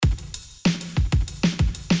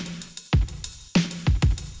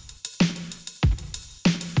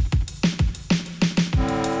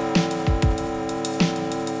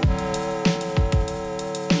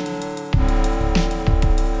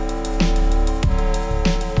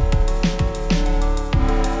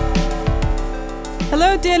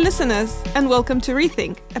Hello, dear listeners, and welcome to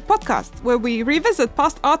Rethink, a podcast where we revisit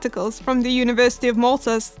past articles from the University of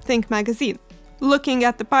Malta's Think magazine. Looking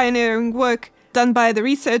at the pioneering work done by the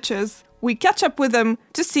researchers, we catch up with them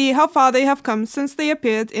to see how far they have come since they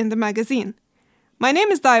appeared in the magazine. My name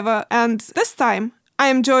is Daiva, and this time I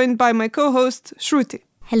am joined by my co-host, Shruti.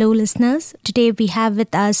 Hello, listeners. Today we have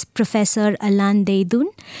with us Professor Alan Deidun,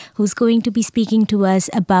 who's going to be speaking to us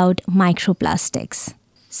about microplastics.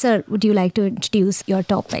 Sir, would you like to introduce your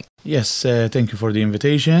topic? Yes, thank you for the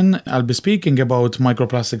invitation. I'll be speaking about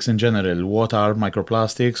microplastics in general. What are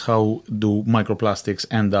microplastics? How do microplastics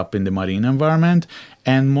end up in the marine environment?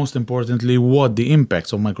 And most importantly, what the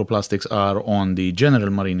impacts of microplastics are on the general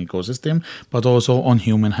marine ecosystem, but also on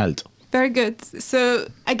human health. Very good. So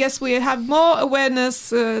I guess we have more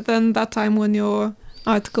awareness than that time when your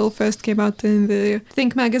article first came out in the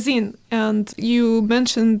Think magazine, and you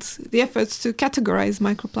mentioned the efforts to categorize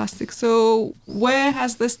microplastics. So where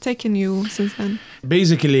has this taken you since then?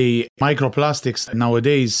 Basically, microplastics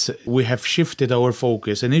nowadays, we have shifted our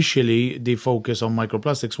focus. Initially, the focus on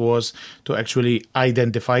microplastics was to actually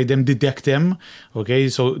identify them, detect them. Okay,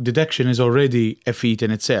 so detection is already a feat in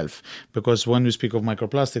itself, because when we speak of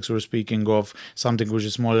microplastics, we're speaking of something which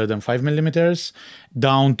is smaller than 5 millimeters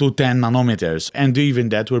down to 10 nanometers. And even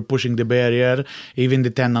that, we're pushing the barrier, even the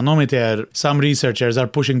 10 nanometer, some researchers are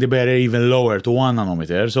pushing the barrier even lower to 1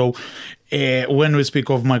 nanometer. So when we speak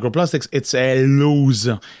of microplastics, it's a loose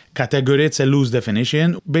category, it's a loose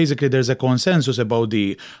definition. Basically, there's a consensus about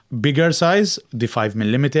the bigger size, the 5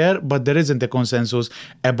 millimeter, but there isn't a consensus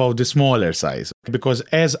about the smaller size. Because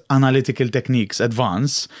as analytical techniques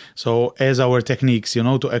advance, so as our techniques,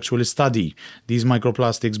 to actually study these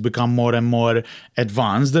microplastics become more and more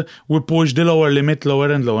advanced, we push the lower limit lower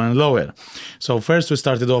and lower and lower. So first we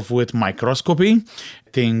started off with microscopy,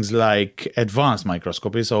 things like advanced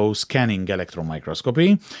microscopy, so scanning electron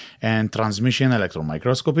microscopy and transmission electron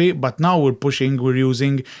microscopy. But now we're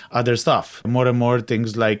using other stuff, more and more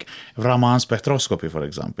things like Raman spectroscopy, for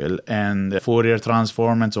example, and Fourier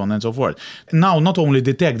transform and so on and so forth. Now, not only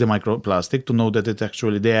detect the microplastic to know that it's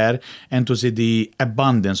actually there and to see the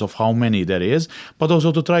abundance of how many there is, but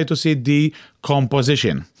also to try to see the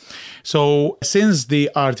composition. So since the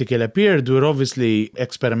article appeared, we're obviously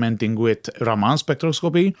experimenting with Raman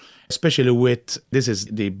spectroscopy, especially with, this is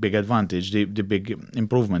the big advantage, the big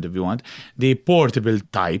improvement if you want, the portable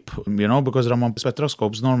type, because Raman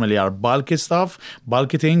spectroscopes normally are bulky stuff,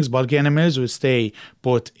 bulky things, bulky animals will stay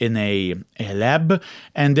put in a lab,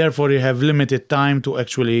 and therefore you have limited time to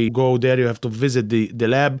actually go there. You have to visit the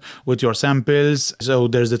lab with your samples. So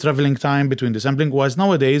there's the traveling time between the sampling. Whilst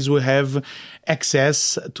nowadays we have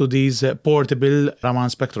access to these portable Raman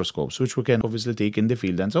spectroscopes, which we can obviously take in the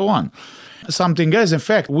field and so on. Something else, in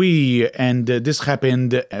fact, this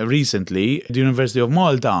happened recently, the University of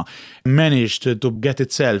Malta managed to get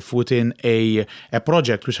itself within a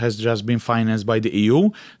project which has just been financed by the EU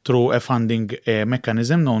through a funding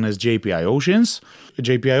mechanism known as JPI Oceans.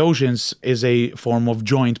 JPI Oceans is a form of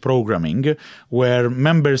joint programming where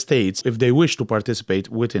member states, if they wish to participate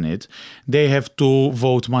within it, they have to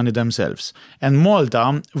vote money themselves. And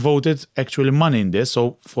Malta voted actually money in this.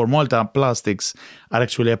 So for Malta, plastics are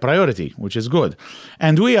actually a priority, which is good.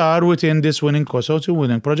 And we are within this winning consortium,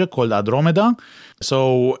 winning project called Andromeda.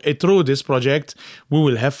 So through this project, we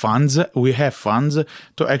will have funds. We have funds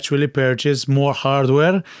to actually purchase more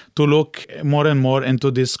hardware to look more and more into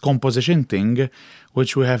this composition thing,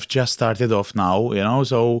 which we have just started off now,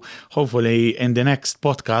 So hopefully in the next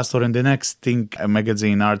podcast or in the next Think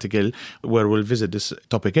magazine article where we'll visit this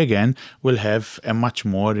topic again, we'll have a much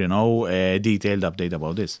more, detailed update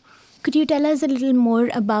about this. Could you tell us a little more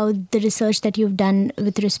about the research that you've done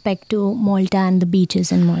with respect to Malta and the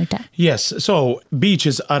beaches in Malta? Yes, so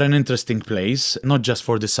beaches are an interesting place, not just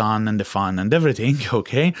for the sun and the fun and everything,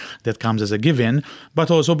 okay, that comes as a given, but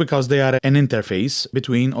also because they are an interface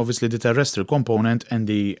between, obviously, the terrestrial component and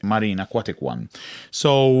the marine aquatic one.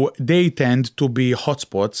 So they tend to be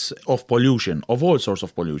hotspots of pollution, of all sorts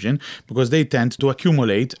of pollution, because they tend to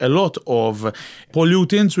accumulate a lot of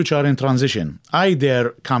pollutants which are in transition,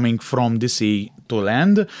 either coming from the sea to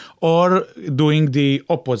land or doing the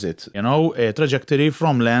opposite, a trajectory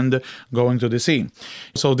from land going to the sea.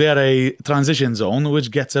 So they are a transition zone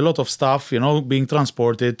which gets a lot of stuff, being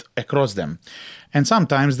transported across them. And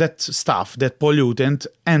sometimes that stuff, that pollutant,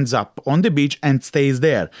 ends up on the beach and stays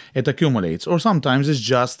there. It accumulates. Or sometimes it's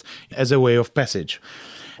just as a way of passage.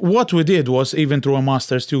 what we did was, even through a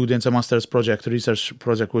master's research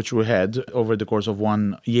project, which we had over the course of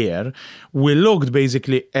 1 year, we looked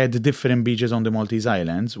basically at different beaches on the Maltese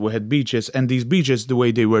Islands. We had beaches, and these beaches, the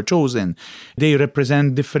way they were chosen, they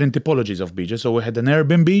represent different typologies of beaches. So we had an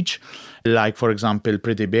urban beach, like, for example,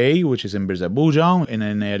 Pretty Bay, which is in Birzabuja, in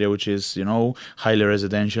an area which is, highly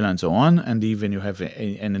residential and so on. And even you have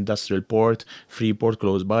an industrial port, free port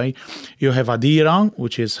close by. You have Adira,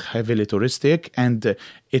 which is heavily touristic, and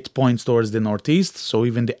it points towards the northeast, so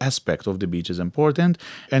even the aspect of the beach is important.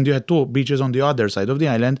 And you had 2 beaches on the other side of the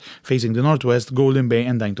island, facing the northwest, Golden Bay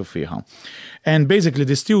and Dain Tuffiha. And basically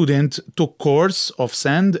the student took course of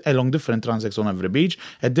sand along different transects on every beach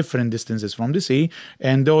at different distances from the sea,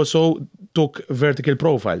 and also took vertical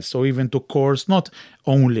profiles. So even took course not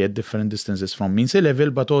only at different distances from mean sea level,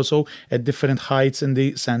 but also at different heights in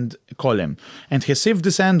the sand column. And he sieved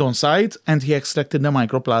the sand on site, and he extracted the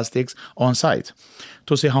microplastics on site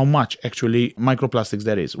to see how much actually microplastics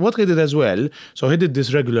there is. What he did as well, so he did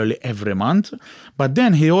this regularly every month, but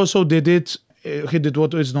then he also did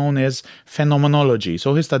what is known as phenomenology.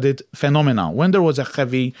 So he studied phenomena. When there was a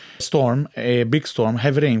heavy storm, a big storm,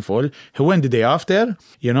 heavy rainfall, he went the day after,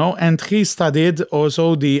 and he studied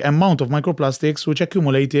also the amount of microplastics which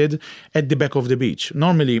accumulated at the back of the beach.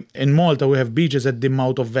 Normally in Malta, we have beaches at the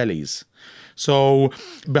mouth of valleys. So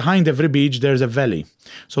behind every beach, there's a valley.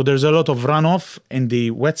 So there's a lot of runoff in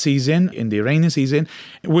the wet season, in the rainy season.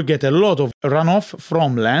 We get a lot of runoff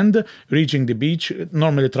from land, reaching the beach,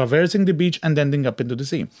 normally traversing the beach and ending up into the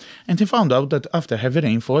sea. And he found out that after heavy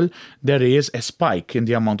rainfall, there is a spike in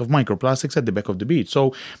the amount of microplastics at the back of the beach.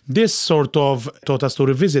 So this sort of taught us to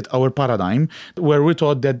revisit our paradigm, where we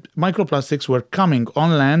thought that microplastics were coming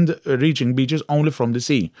on land, reaching beaches only from the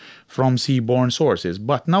sea, from seaborne sources.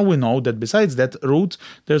 But now we know that besides that route,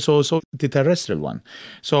 there's also the terrestrial one.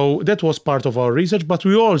 So that was part of our research, but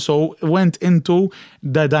we also went into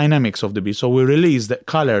the dynamics of the beach. So we released the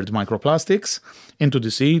colored microplastics into the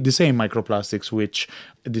sea, the same microplastics which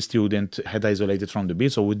the student had isolated from the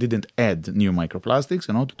beach. So we didn't add new microplastics,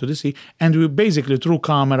 to the sea. And we basically, through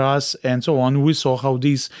cameras and so on, we saw how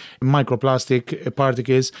these microplastic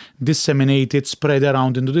particles disseminated, spread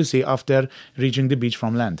around into the sea after reaching the beach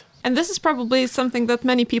from land. And this is probably something that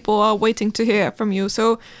many people are waiting to hear from you.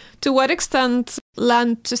 So to what extent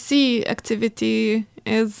land-to-sea activity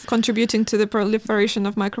is contributing to the proliferation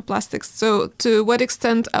of microplastics? So to what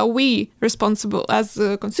extent are we responsible as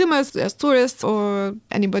consumers, as tourists, or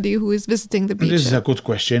anybody who is visiting the beach? This is a good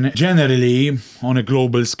question. Generally, on a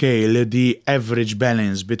global scale, the average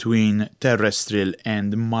balance between terrestrial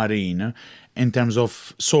and marine in terms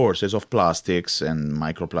of sources of plastics and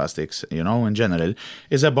microplastics, in general,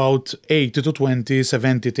 is about 80 to 20,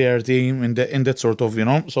 70, 30 in that sort of,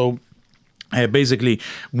 so basically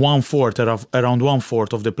around one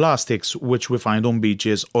fourth of the plastics which we find on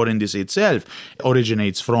beaches or in the sea itself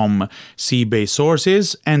originates from sea-based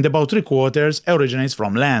sources, and about 3/4 originates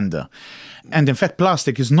from land. And in fact,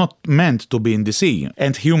 plastic is not meant to be in the sea.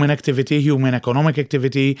 And human economic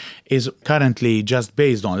activity is currently just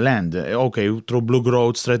based on land. Okay, through Blue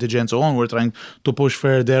Growth strategy and so on, we're trying to push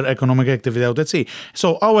further economic activity out at sea.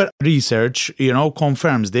 So our research,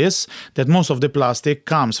 confirms this, that most of the plastic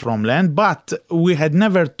comes from land, but we had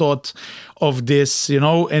never thought of this,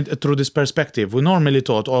 through this perspective. We normally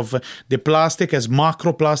thought of the plastic as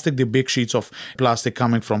macroplastic, the big sheets of plastic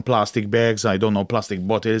coming from plastic bags, plastic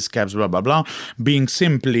bottles, caps, blah, blah, blah, being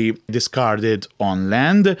simply discarded on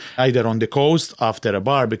land, either on the coast after a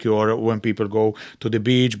barbecue or when people go to the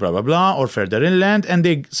beach, blah, blah, blah, or further inland, and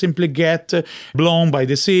they simply get blown by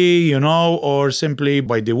the sea, or simply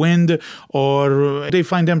by the wind, or they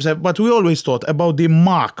find themselves. But we always thought about the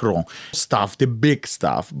macro stuff, the big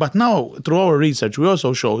stuff. But now, through our research, we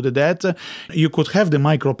also showed that you could have the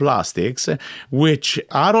microplastics, which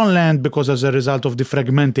are on land because as a result of the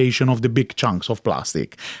fragmentation of the big chunks of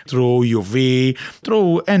plastic through UV,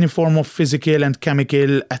 through any form of physical and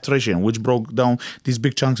chemical attrition, which broke down these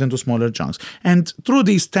big chunks into smaller chunks. And through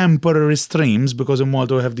these temporary streams, because in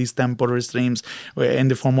Malta we have these temporary streams in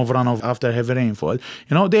the form of runoff after heavy rainfall,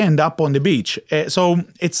 they end up on the beach. So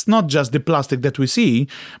it's not just the plastic that we see,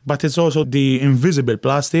 but it's also the invisible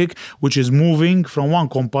plastic, which is moving from one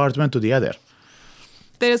compartment to the other.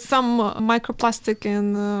 There is some microplastic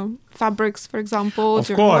in fabrics, for example. Of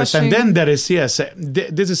course, and then there is,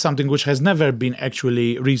 this is something which has never been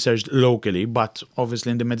actually researched locally, but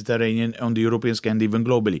obviously in the Mediterranean, on the European scale, and even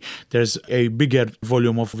globally. There's a bigger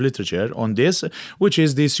volume of literature on this, which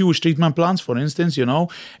is the sewage treatment plants, for instance,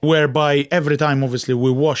 whereby every time, obviously,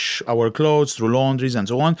 we wash our clothes through laundries and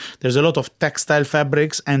so on, there's a lot of textile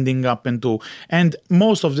fabrics ending up into, and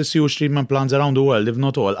most of the sewage treatment plants around the world, if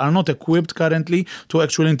not all, are not equipped currently to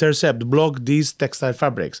actually block these textile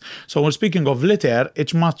fabrics. So when speaking of litter,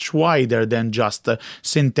 it's much wider than just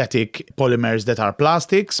synthetic polymers that are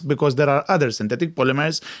plastics, because there are other synthetic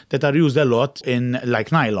polymers that are used a lot in,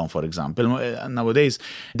 like nylon, for example. Nowadays,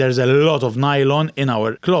 there's a lot of nylon in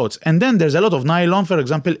our clothes. And then there's a lot of nylon, for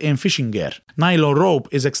example, in fishing gear. Nylon rope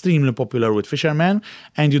is extremely popular with fishermen,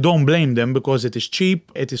 and you don't blame them because it is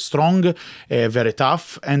cheap, it is strong, very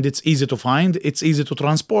tough, and it's easy to find, it's easy to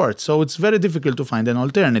transport. So it's very difficult to find an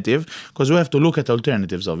alternative, because we have to look at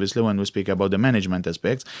alternatives, obviously, when we speak about the management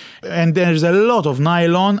aspects. And there's a lot of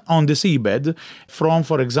nylon on the seabed from,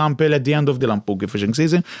 for example, at the end of the Lampugi fishing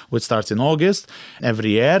season, which starts in August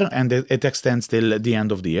every year, and it extends till the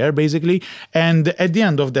end of the year, basically. And at the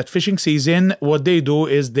end of that fishing season, what they do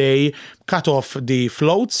is they cut off the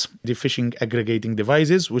floats, the fishing aggregating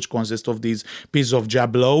devices, which consist of these pieces of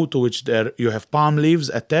jablo to which there you have palm leaves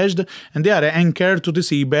attached, and they are anchored to the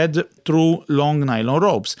seabed through long nylon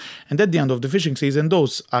ropes. And at the end of the fishing season,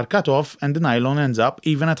 those are cut off, and the nylon ends up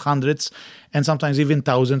even at hundreds and sometimes even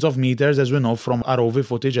thousands of meters, as we know from ROV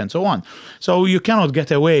footage and so on. So you cannot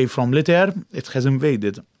get away from litter. It has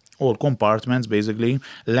invaded all compartments, basically,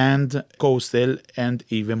 land, coastal, and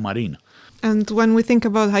even marine. And when we think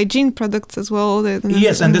about hygiene products as well.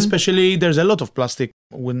 Yes, and especially there's a lot of plastic,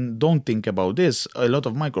 when don't think about this, a lot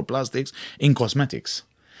of microplastics in cosmetics.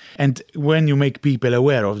 And when you make people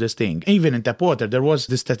aware of this thing, even in tap water, there was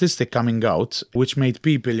this statistic coming out which made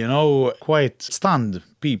people, quite stunned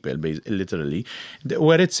people, literally,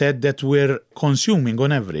 where it said that we're consuming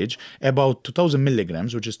on average about 2,000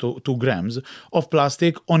 milligrams, which is 2 grams, of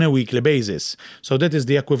plastic on a weekly basis. So that is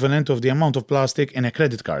the equivalent of the amount of plastic in a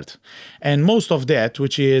credit card. And most of that,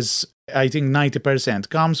 which is, I think 90%,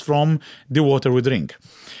 comes from the water we drink.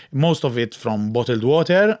 Most of it from bottled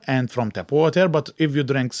water and from tap water, but if you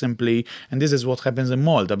drink simply, and this is what happens in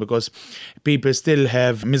Malta, because people still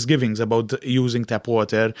have misgivings about using tap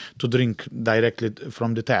water to drink directly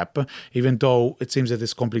from the tap, even though it seems that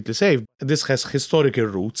it's completely safe. This has historical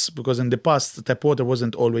roots, because in the past, tap water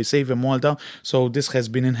wasn't always safe in Malta, so this has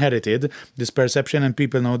been inherited, this perception, and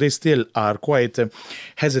people nowadays still are quite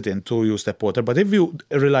hesitant to use tap water. But if you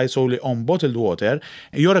rely solely on bottled water,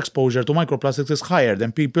 your exposure to microplastics is higher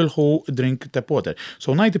than people who drink tap water.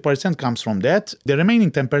 So 90% comes from that. The remaining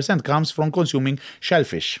 10% comes from consuming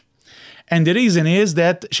shellfish. And the reason is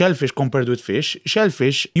that shellfish, compared with fish,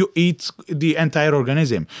 shellfish, you eat the entire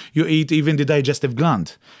organism. You eat even the digestive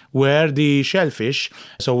gland, where the shellfish,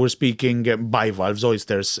 so we're speaking bivalves,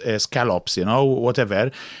 oysters, scallops, whatever,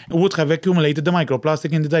 would have accumulated the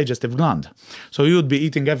microplastic in the digestive gland. So you'd be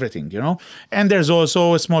eating everything, And there's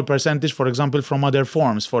also a small percentage, for example, from other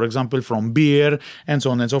forms, for example, from beer, and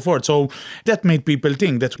so on and so forth. So that made people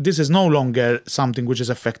think that this is no longer something which is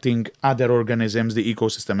affecting other organisms, the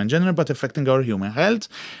ecosystem in general, but affecting our human health.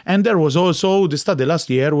 And there was also the study last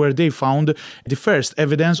year where they found the first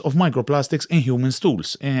evidence of microplastics in human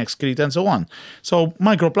stools, in excrete and so on. So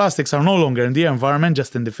microplastics are no longer in the environment,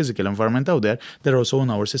 just in the physical environment out there, they're also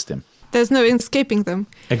in our system. There's no escaping them.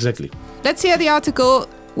 Exactly. Let's hear the article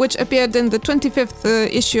which appeared in the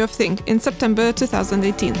 25th issue of Think in September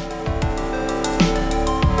 2018.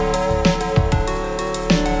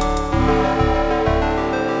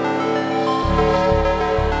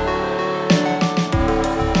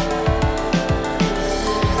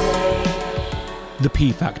 The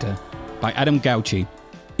P Factor by Adam Gauci.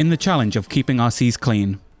 In the challenge of keeping our seas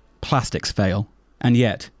clean, plastics fail. And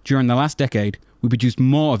yet, during the last decade, we produced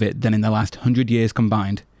more of it than in the last 100 years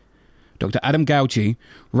combined. Dr. Adam Gauci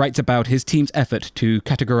writes about his team's effort to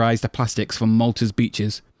categorize the plastics from Malta's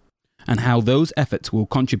beaches and how those efforts will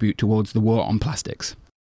contribute towards the war on plastics.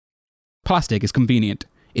 Plastic is convenient,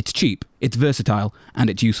 it's cheap, it's versatile,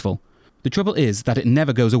 and it's useful. The trouble is that it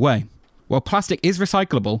never goes away. While plastic is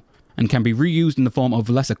recyclable and can be reused in the form of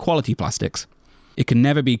lesser quality plastics, it can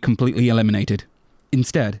never be completely eliminated.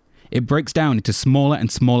 Instead, it breaks down into smaller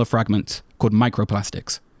and smaller fragments, called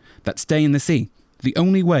microplastics, that stay in the sea. The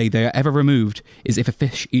only way they are ever removed is if a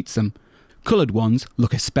fish eats them. Coloured ones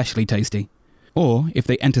look especially tasty. Or if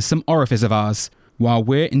they enter some orifice of ours while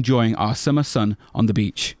we're enjoying our summer sun on the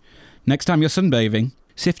beach. Next time you're sunbathing,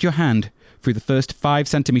 sift your hand through the first 5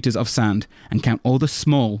 centimetres of sand and count all the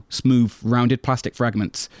small, smooth, rounded plastic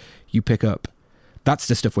fragments. you pick up. That's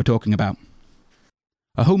the stuff we're talking about.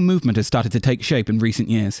 A whole movement has started to take shape in recent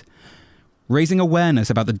years, raising awareness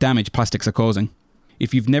about the damage plastics are causing.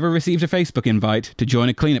 If you've never received a Facebook invite to join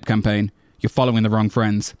a cleanup campaign, you're following the wrong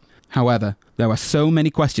friends. However, there are so many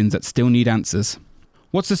questions that still need answers.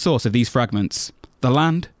 What's the source of these fragments? The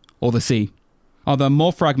land or the sea? Are there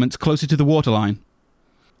more fragments closer to the waterline?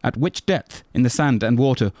 At which depth in the sand and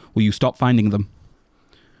water will you stop finding them?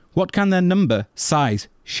 What can their number, size,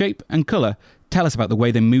 shape and colour tell us about the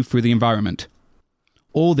way they move through the environment?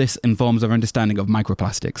 All this informs our understanding of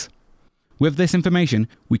microplastics. With this information,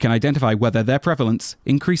 we can identify whether their prevalence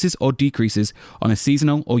increases or decreases on a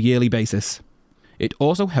seasonal or yearly basis. It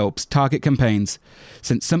also helps target campaigns,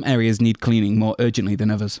 since some areas need cleaning more urgently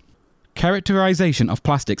than others. Characterization of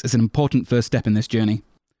plastics is an important first step in this journey.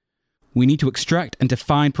 We need to extract and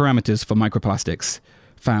define parameters for microplastics,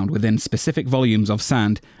 found within specific volumes of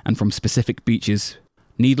sand and from specific beaches.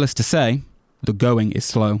 Needless to say, the going is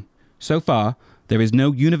slow. So far, there is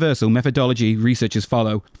no universal methodology researchers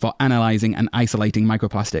follow for analysing and isolating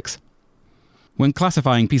microplastics. When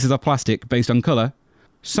classifying pieces of plastic based on colour,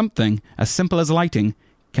 something as simple as lighting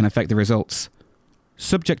can affect the results.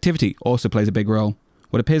 Subjectivity also plays a big role.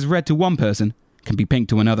 What appears red to one person can be pink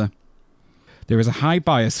to another. There is a high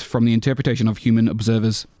bias from the interpretation of human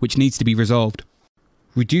observers, which needs to be resolved.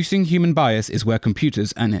 Reducing human bias is where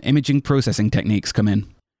computers and imaging processing techniques come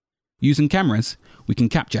in. Using cameras, we can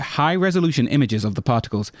capture high-resolution images of the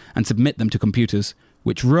particles and submit them to computers,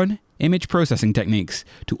 which run image processing techniques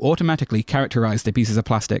to automatically characterize the pieces of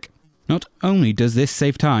plastic. Not only does this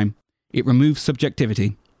save time, it removes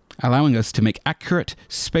subjectivity, allowing us to make accurate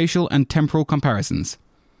spatial and temporal comparisons.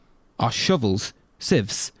 Our shovels,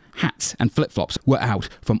 sieves, hats and flip-flops were out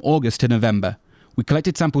from August to November. We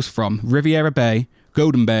collected samples from Riviera Bay,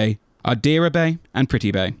 Golden Bay, Ardera Bay and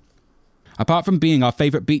Pretty Bay. Apart from being our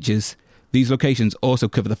favourite beaches, these locations also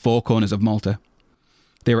cover the four corners of Malta.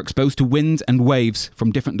 They are exposed to winds and waves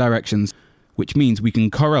from different directions, which means we can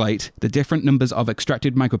correlate the different numbers of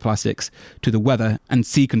extracted microplastics to the weather and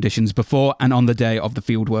sea conditions before and on the day of the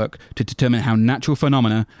fieldwork to determine how natural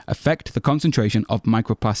phenomena affect the concentration of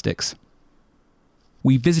microplastics.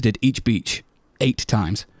 We visited each beach 8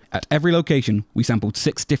 times. At every location, we sampled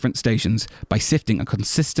 6 different stations by sifting a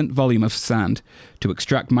consistent volume of sand to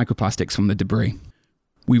extract microplastics from the debris.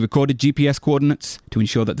 We recorded GPS coordinates to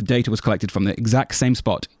ensure that the data was collected from the exact same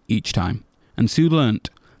spot each time, and soon learnt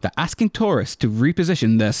that asking tourists to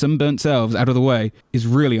reposition their sunburnt selves out of the way is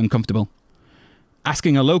really uncomfortable.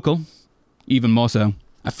 Asking a local, even more so.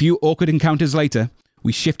 A few awkward encounters later,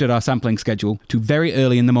 we shifted our sampling schedule to very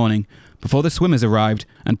early in the morning, before the swimmers arrived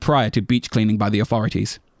and prior to beach cleaning by the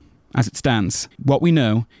authorities. As it stands, what we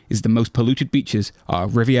know is the most polluted beaches are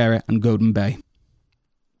Riviera and Golden Bay.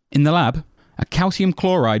 In the lab, a calcium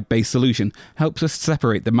chloride-based solution helps us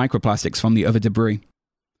separate the microplastics from the other debris.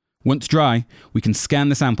 Once dry, we can scan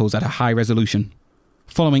the samples at a high resolution.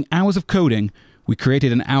 Following hours of coding, we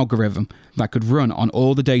created an algorithm that could run on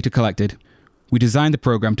all the data collected. We designed the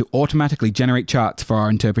program to automatically generate charts for our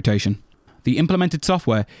interpretation. The implemented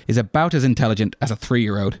software is about as intelligent as a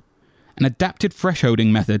 3-year-old. An adapted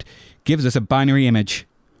thresholding method gives us a binary image.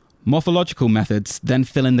 Morphological methods then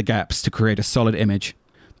fill in the gaps to create a solid image.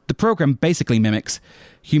 The program basically mimics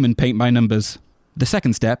human paint by numbers. The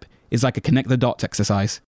second step is like a connect the dots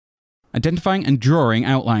exercise. Identifying and drawing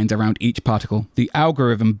outlines around each particle, the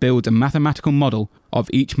algorithm builds a mathematical model of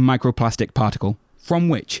each microplastic particle, from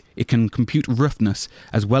which it can compute roughness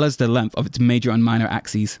as well as the length of its major and minor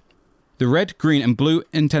axes. The red, green and blue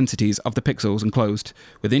intensities of the pixels enclosed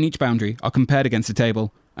within each boundary are compared against the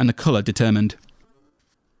table and the colour determined.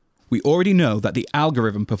 We already know that the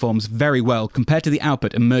algorithm performs very well compared to the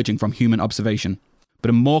output emerging from human observation, but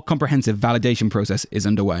a more comprehensive validation process is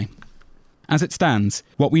underway. As it stands,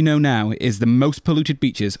 what we know now is the most polluted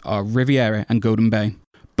beaches are Riviera and Golden Bay.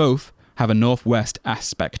 Both have a northwest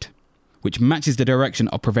aspect, which matches the direction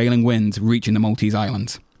of prevailing winds reaching the Maltese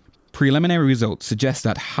Islands. Preliminary results suggest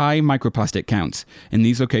that high microplastic counts in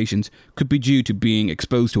these locations could be due to being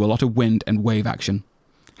exposed to a lot of wind and wave action.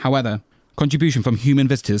 However, contribution from human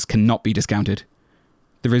visitors cannot be discounted.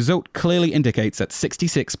 The result clearly indicates that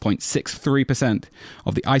 66.63%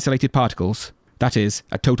 of the isolated particles, that is,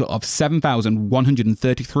 a total of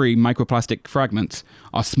 7,133 microplastic fragments,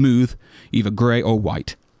 are smooth, either grey or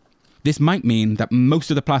white. This might mean that most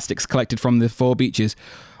of the plastics collected from the 4 beaches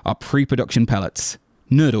are pre-production pellets,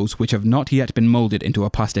 nurdles which have not yet been moulded into a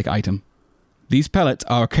plastic item. These pellets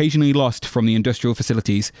are occasionally lost from the industrial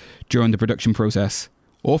facilities during the production process,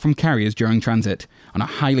 or from carriers during transit, and are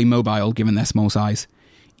highly mobile given their small size,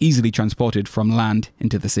 easily transported from land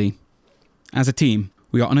into the sea. As a team,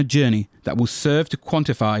 we are on a journey that will serve to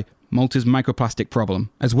quantify Malta's microplastic problem,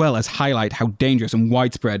 as well as highlight how dangerous and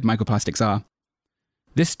widespread microplastics are.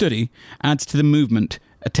 This study adds to the movement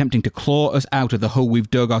attempting to claw us out of the hole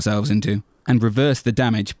we've dug ourselves into and reverse the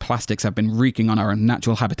damage plastics have been wreaking on our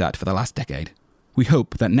natural habitat for the last decade. We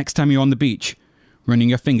hope that next time you're on the beach, running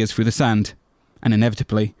your fingers through the sand, and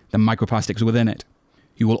inevitably the microplastics within it,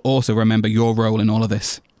 you will also remember your role in all of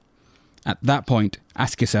this. At that point,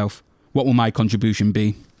 ask yourself, what will my contribution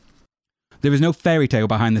be? There is no fairy tale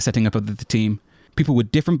behind the setting up of the team. People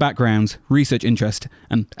with different backgrounds, research interest,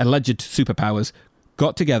 and alleged superpowers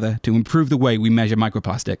got together to improve the way we measure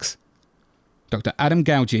microplastics. Dr. Adam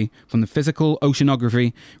Gauci from the Physical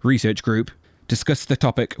Oceanography Research Group discussed the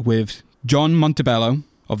topic with John Montebello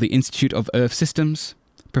of the Institute of Earth Systems.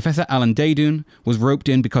 Professor Alan Daydoun was roped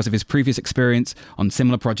in because of his previous experience on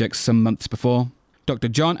similar projects some months before. Dr.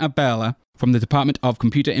 John Abela from the Department of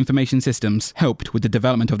Computer Information Systems helped with the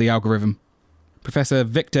development of the algorithm. Professor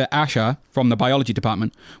Victor Asher from the Biology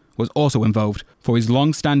Department was also involved for his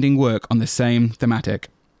long-standing work on the same thematic.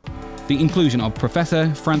 The inclusion of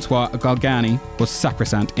Professor Francois Galgani was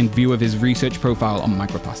sacrosanct in view of his research profile on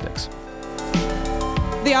microplastics.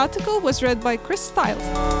 The article was read by Chris Stiles.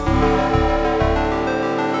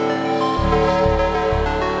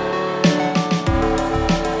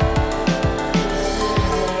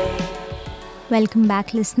 Welcome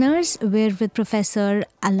back, listeners. We're with Professor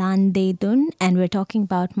Alan Daydoun and we're talking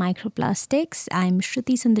about microplastics. I'm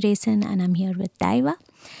Shruti Sundaresan and I'm here with Daiva.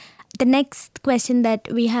 The next question that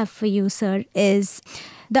we have for you, sir, is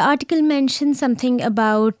the article mentions something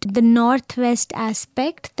about the northwest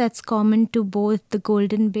aspect that's common to both the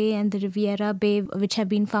Golden Bay and the Riviera Bay, which have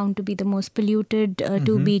been found to be the most polluted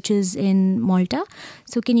two beaches in Malta.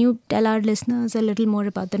 So can you tell our listeners a little more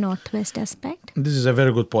about the northwest aspect? This is a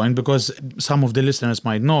very good point because some of the listeners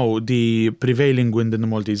might know the prevailing wind in the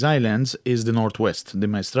Maltese Islands is the northwest, the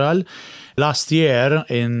Mistral. Last year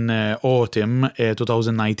in autumn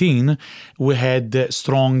 2019, we had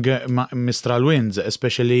strong Mistral winds,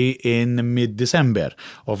 especially in mid-December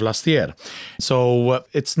of last year. So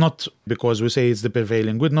it's not because we say it's the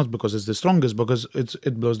prevailing wind, not because it's the strongest, because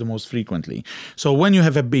it blows the most frequently. So when you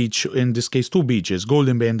have a beach, in this case 2 beaches,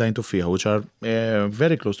 Golden Bay and Dain Tuffiha, which are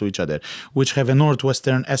very close to each other, which have a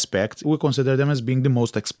northwestern aspect, we consider them as being the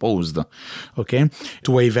most exposed, okay,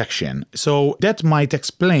 to wave action. So that might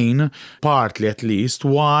explain, partly at least,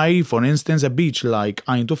 why, for instance, a beach like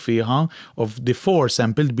Ain Tuffiha, of the 4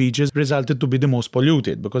 sampled beaches, resulted to be the most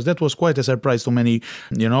polluted, because that was quite a surprise to many,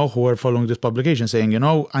 who were following this publication, saying, Ain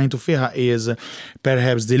Tuffiha is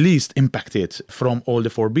perhaps the least impacted from all the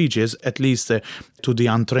 4 beaches, at least to the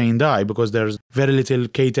untrained eye, because there's very little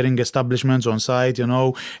catering establishments on site,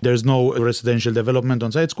 there's no residential development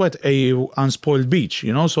on site. It's quite a unspoiled beach,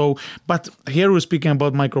 so, but here we're speaking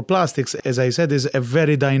about microplastics, as I said, is a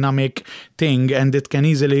very dynamic thing, and it can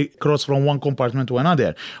easily cross from one compartment to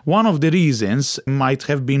another. One of the reasons might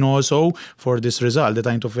have been also for this result that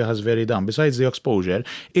Ain Tuffiha has very done, besides the exposure,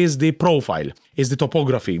 is the profile, is the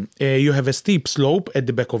topography. You have a steep slope at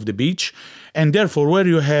the back of the beach, and therefore where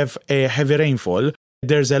you have a heavy rainfall,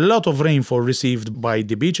 there's a lot of rainfall received by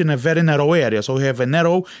the beach in a very narrow area. So you have a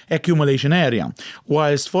narrow accumulation area.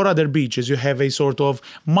 Whilst for other beaches, you have a sort of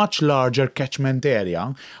much larger catchment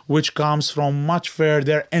area, which comes from much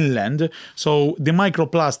further inland. So the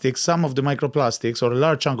microplastics, some of the microplastics, or a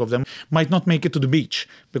large chunk of them, might not make it to the beach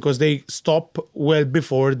because they stop well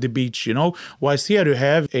before the beach, Whilst here you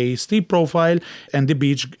have a steep profile and the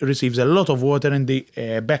beach receives a lot of water in the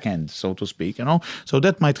back end, so to speak, So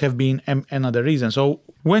that might have been another reason. So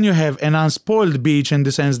when you have an unspoiled beach in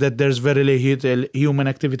the sense that there's very little human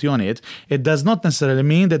activity on it, it does not necessarily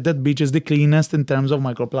mean that that beach is the cleanest in terms of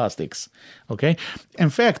microplastics. Okay? In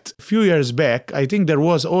fact, a few years back, I think there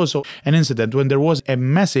was also an incident when there was a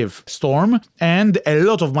massive storm and a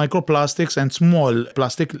lot of microplastics and small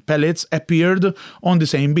plastic pellets appeared on the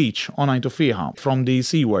same beach, on Ain Tuffiha, from the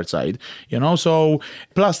seaward side. So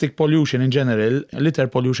plastic pollution in general, litter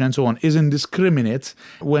pollution and so on, is indiscriminate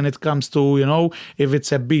when it comes to, if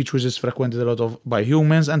it's a beach which is frequented a lot by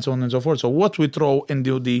humans and so on and so forth. So what we throw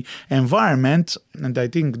into the environment, and I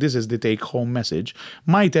think this is the take-home message,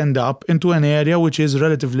 might end up into an area which is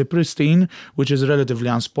relatively pristine, which is relatively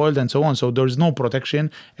unspoiled and so on. So there is no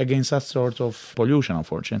protection against that sort of pollution,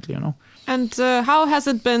 unfortunately, And how has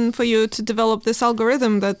it been for you to develop this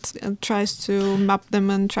algorithm that tries to map them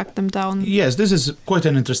and track them down? Yes, this is quite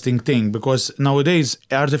an interesting thing because nowadays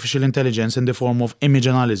artificial intelligence in the form of image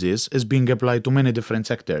analysis is being applied to many different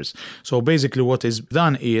sectors. So basically what is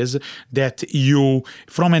done is that you,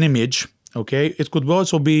 from an image, Okay, it could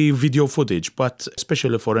also be video footage, but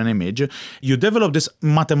especially for an image, you develop this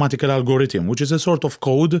mathematical algorithm, which is a sort of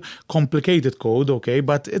code, complicated code, okay,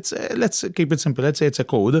 but it's, let's keep it simple. Let's say it's a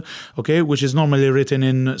code, okay, which is normally written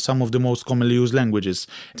in some of the most commonly used languages,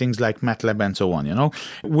 things like MATLAB and so on,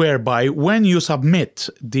 whereby when you submit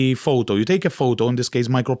the photo, you take a photo, in this case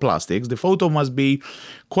microplastics, the photo must be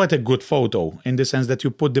quite a good photo in the sense that you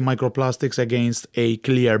put the microplastics against a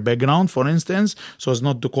clear background, for instance, so as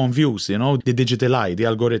not to confuse, the digital eye, the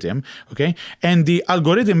algorithm, okay? And the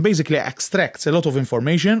algorithm basically extracts a lot of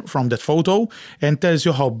information from that photo and tells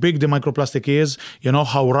you how big the microplastic is,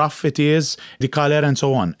 how rough it is, the color and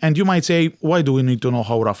so on. And you might say, why do we need to know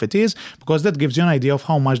how rough it is? Because that gives you an idea of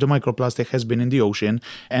how much the microplastic has been in the ocean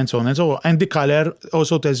and so on and so on. And the color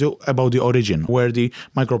also tells you about the origin, where the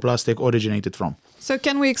microplastic originated from. So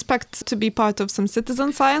can we expect to be part of some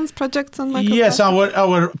citizen science projects on microplastics? Yes,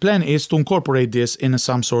 our plan is to incorporate this in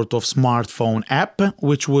some sort of smartphone app,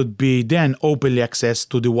 which would be then openly accessed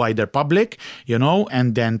to the wider public,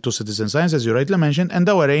 and then to citizen science, as you rightly mentioned. And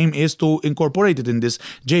our aim is to incorporate it in this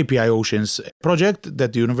JPI Oceans project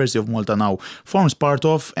that the University of Malta now forms part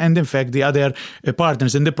of. And in fact, the other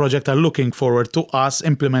partners in the project are looking forward to us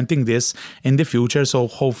implementing this in the future. So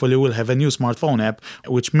hopefully we'll have a new smartphone app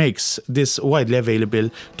which makes this widely available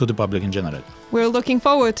to the public in general. We're looking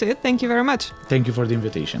forward to it. Thank you very much. Thank you for the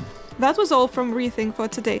invitation. That was all from Rethink for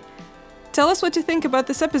today. Tell us what you think about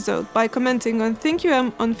this episode by commenting on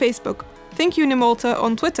ThinkUM on Facebook, ThinkUni Malta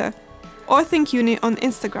on Twitter, or ThinkUni on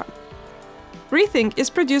Instagram. Rethink is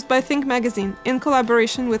produced by Think Magazine in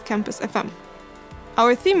collaboration with Campus FM.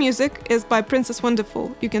 Our theme music is by Princess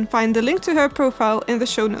Wonderful. You can find the link to her profile in the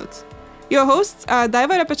show notes. Your hosts are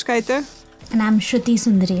Daiva Repechkaite and I'm Shruti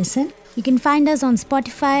Sundaresan. You can find us on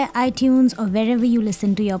Spotify, iTunes, or wherever you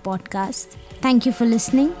listen to your podcasts. Thank you for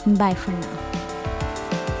listening, and bye for now.